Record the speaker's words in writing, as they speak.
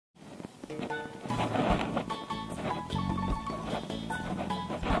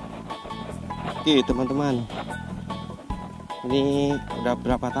Oke teman-teman, ini udah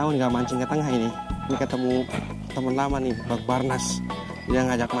berapa tahun nggak mancing ke tengah ini. Ini ketemu teman lama nih, Bang Barnas. Dia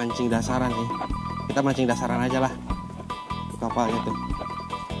ngajak mancing dasaran nih. Kita mancing dasaran aja lah, kapalnya tuh.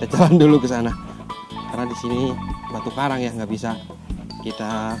 Kita jalan dulu ke sana, karena di sini batu karang ya, nggak bisa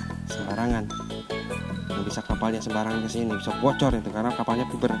kita sembarangan. Nggak bisa kapalnya sembarangan ke sini, bisa bocor itu karena kapalnya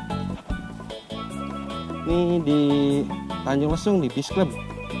puber. Ini di Tanjung Lesung di Bis Club.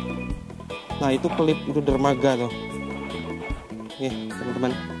 Nah itu klip, itu dermaga tuh. Nih teman-teman,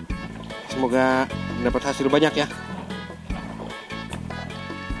 semoga dapat hasil banyak ya.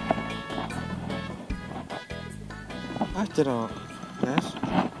 Jerok yes.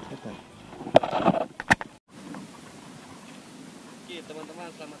 Oke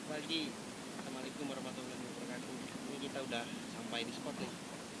teman-teman, selamat pagi. Assalamualaikum warahmatullahi wabarakatuh. Ini kita udah sampai di spot nih.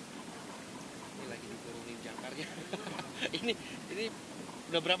 Ini lagi diturunin jangkarnya. ini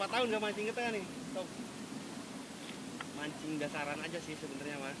udah berapa tahun gak mancing ke tengah nih? Top. Mancing dasaran aja sih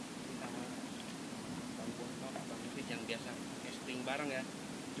sebenarnya mas. Sama Bang Bongkok, Bang Fit yang biasa casting bareng ya.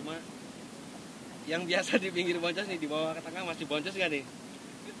 Cuma yang biasa di pinggir boncos nih, dibawa ke tengah masih boncos gak nih?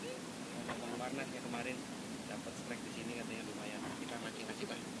 Bang Barnas ya kemarin dapat strike di sini katanya lumayan. Kita mancing kasih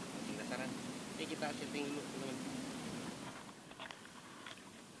bah, mancing dasaran. Ini kita setting dulu teman-teman.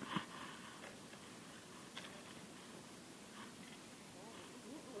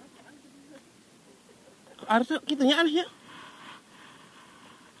 Harusnya kitanya aneh ya.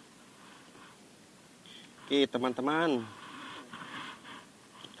 Oke teman-teman,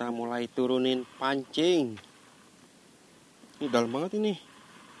 kita mulai turunin pancing. Ini dalam banget ini.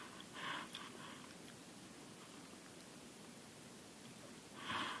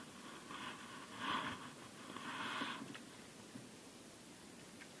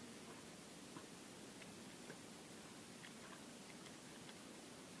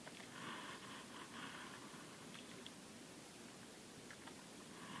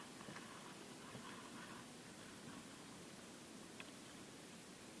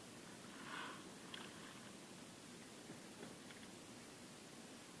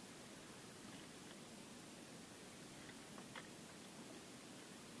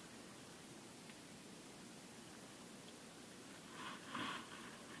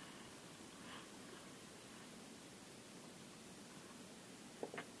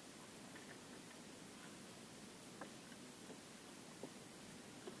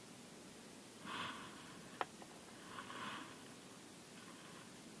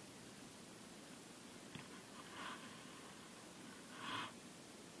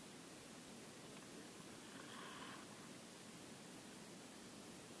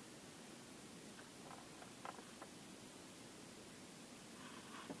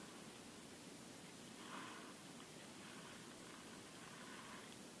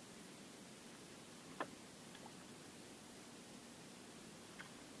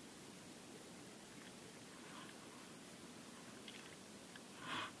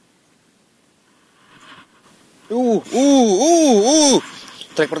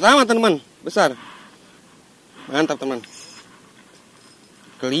 Trek pertama teman, besar. Mantap teman.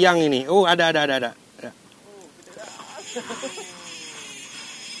 Keliang ini. Ada.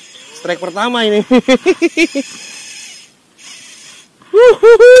 Strike pertama ini.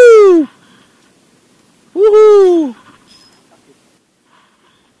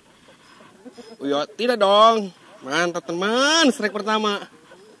 Yo, tidak dong. Mantap teman, strike pertama.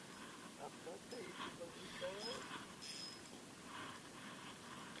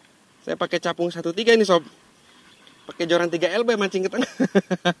 Saya pakai capung 1.3 ini sob. Pakai joran 3 LB mancing ke tengah.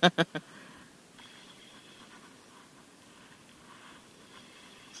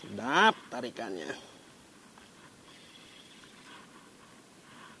 Sedap tarikannya.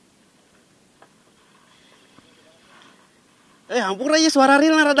 Ampun aja suara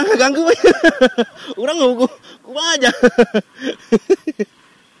ril rada ngeganggu. Urang ngomong aja.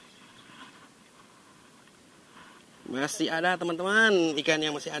 Masih ada teman-teman, ikannya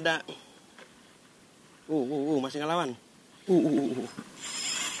masih ada. Masih ngelawan.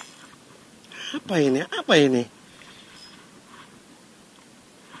 Apa ini?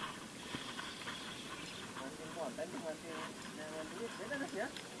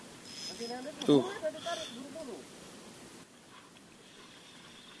 Tuh.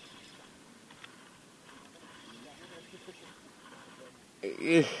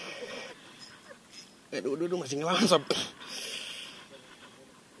 Aduh, masih ngelawan sob.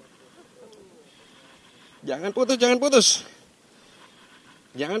 Jangan putus.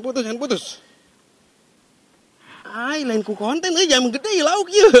 Lain ku konten jangan gede lauk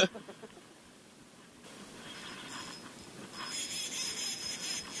ya.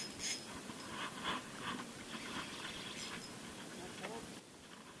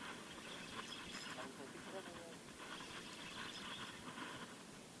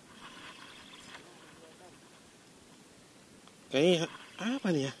 Kayaknya apa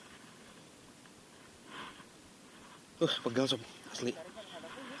nih ya? Pegal sob, asli.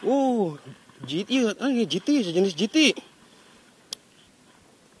 GT, GT, sejenis GT.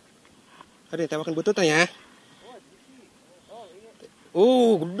 Ada tewakan bututan ya.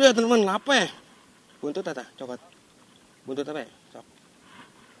 Gede teman-teman, lape. Buntut apa? Cokot. Buntut apa ya? Cok.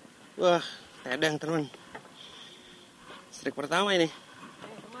 Wah, tedeng teman. Strik pertama ini.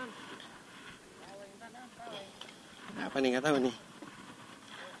 Apa nih, nggak tahu nih.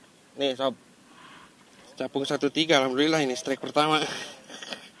 Nih sob, capung 1-3, alhamdulillah ini strike pertama.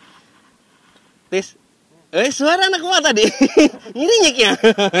 Tis, suara anak gua tadi. Ngirinyek ya.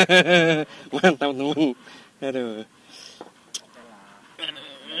 Mantap teman. Aduh.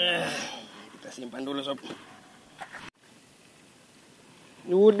 Kita simpan dulu sob.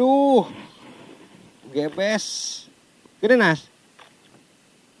 Waduh, gebes. Gede nas.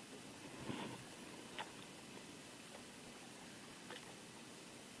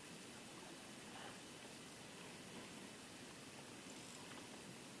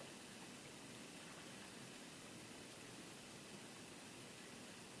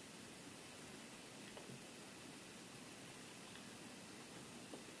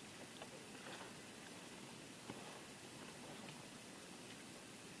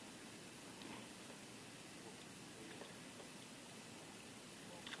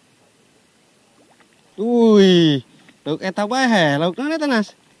 Lauk eta bae, lauk mana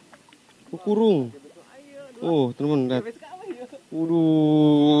tanas? Kurung. Teman lihat.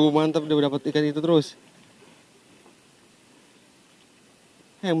 Mantap dia dapat ikan itu terus.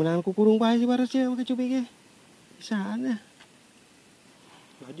 Menangan kukurung bae sih barasnya pakai cumi ge. Bisaan ya.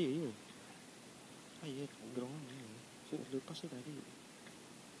 Tadi ya. Ayo, gerongan. Saya lepas tadi.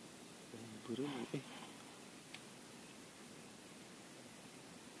 Burung.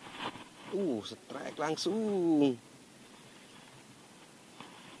 Strike langsung.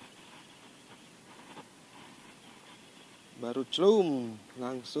 Baru celum,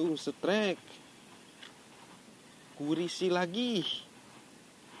 langsung strike. Kurisi lagi.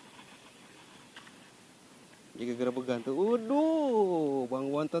 Jika gara begantung. Bang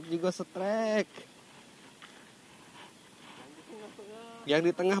Bontot juga strike.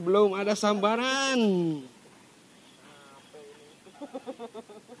 Yang di tengah belum ada sambaran.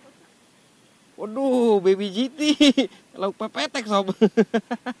 Baby GT. Lauk pepetek sob.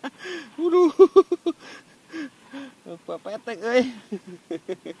 Lauk pepetek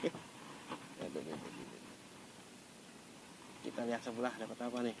Kita lihat sebelah dapat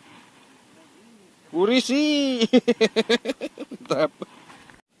apa nih. Kurisi. Mantap.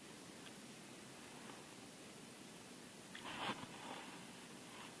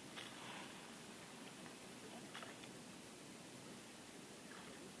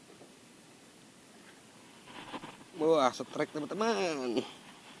 Wah, strike teman-teman.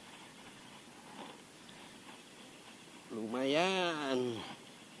 Lumayan.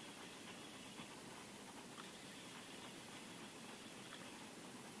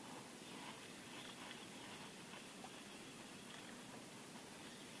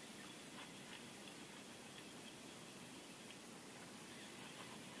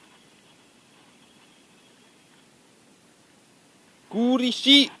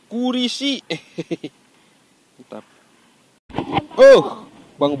 Kurisi. Mantap.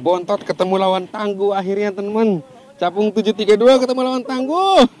 Bang Bontot ketemu lawan tangguh akhirnya teman-teman. Capung 732 ketemu lawan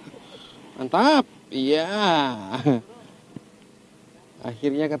tangguh. Mantap. Iya.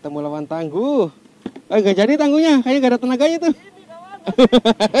 Akhirnya ketemu lawan tangguh. Gak jadi tangguhnya, kayaknya gak ada tenaganya tuh.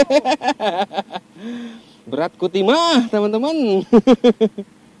 Berat kutimah teman-teman.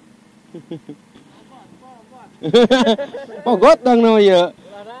 Pogot dong namanya.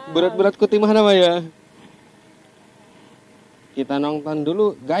 Berat kutimah namanya. Kita nonton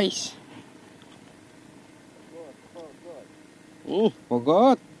dulu guys.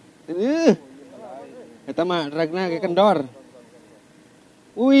 Pogot. Kita mah dragna kayak kendor.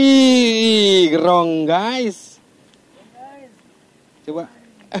 Gerong guys. Coba.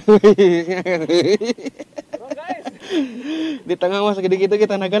 Di tengah mas gede gitu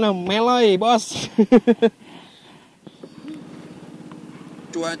kita nagana meloy bos.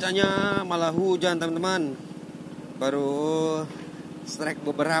 Cuacanya malah hujan teman-teman. Baru strike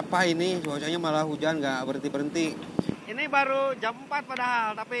beberapa ini cuacanya malah hujan nggak berhenti. Ini baru jam 4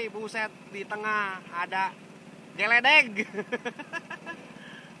 padahal, tapi buset di tengah ada geledek.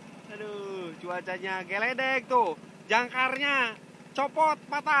 Aduh, cuacanya geledek tuh. Jangkarnya copot,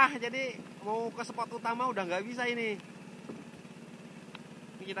 patah. Jadi mau ke spot utama udah nggak bisa ini.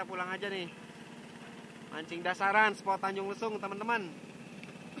 Ini kita pulang aja nih. Mancing Dasaran, spot Tanjung Lesung teman-teman.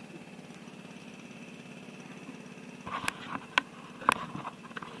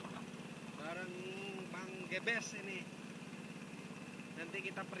 gebes ini. Nanti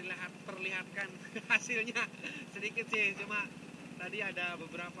kita perlihatkan hasilnya sedikit sih, cuma tadi ada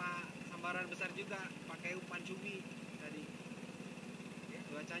beberapa sambaran besar juga pakai umpan cumi tadi.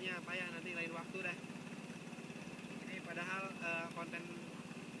 Cuacanya payah, nanti lain waktu dah. Ini padahal konten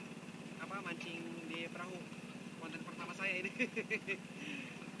mancing di perahu konten pertama saya ini.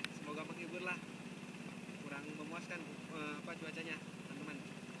 Semoga menghibur lah. Kurang memuaskan cuacanya, teman-teman.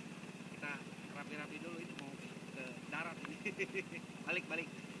 Kita rapi-rapi dulu, ini mau ke darat ini. Balik.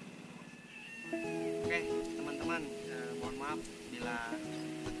 Oke, teman-teman, mohon maaf bila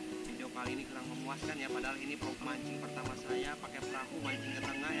video kali ini kurang memuaskan ya. Padahal ini mancing pertama saya pakai perahu mancing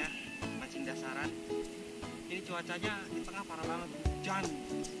ketengah ya, mancing dasaran. Ini cuacanya di tengah parah banget, hujan,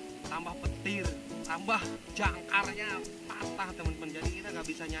 tambah petir, tambah jangkarnya patah teman-teman. Jadi kita nggak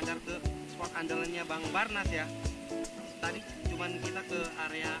bisa nyadar ke spot andalannya Bang Barnas ya. Tadi cuman kita ke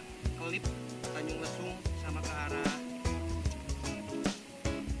area Kelip, Tanjung Lesung, sama ke arah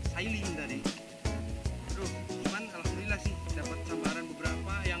Sailing tadi. Aduh, cuman alhamdulillah sih dapat sambaran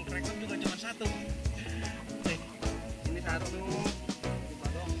beberapa, yang kerekam juga cuma satu. Oke, ini satu.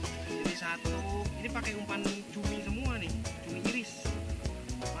 Ini pakai umpan cumi semua nih, cumi iris.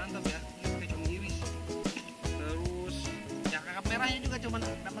 Mantap ya, ini pakai cumi iris. Terus ya kakap merahnya juga cuma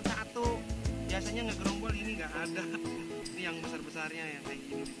dapat satu. Biasanya ngegerombol, ini nggak ada. Ini yang besar-besarnya yang kayak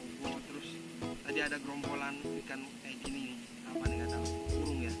gini di Bogor. Terus tadi ada gerombolan ikan kayak gini, apa nih nggak tahu,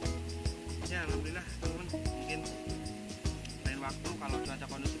 burung ya. Ya alhamdulillah teman-teman, mungkin lain waktu kalau cuaca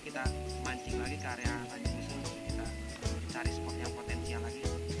kondusif kita mancing lagi ke area Tanjung Lesung, kita cari spot yang potensial lagi.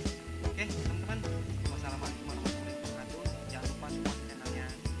 Oke teman-teman, wassalamualaikum warahmatullahi wabarakatuh. Jangan lupa support channelnya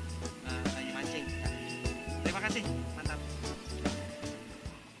lagi mancing. Terima kasih, mantap.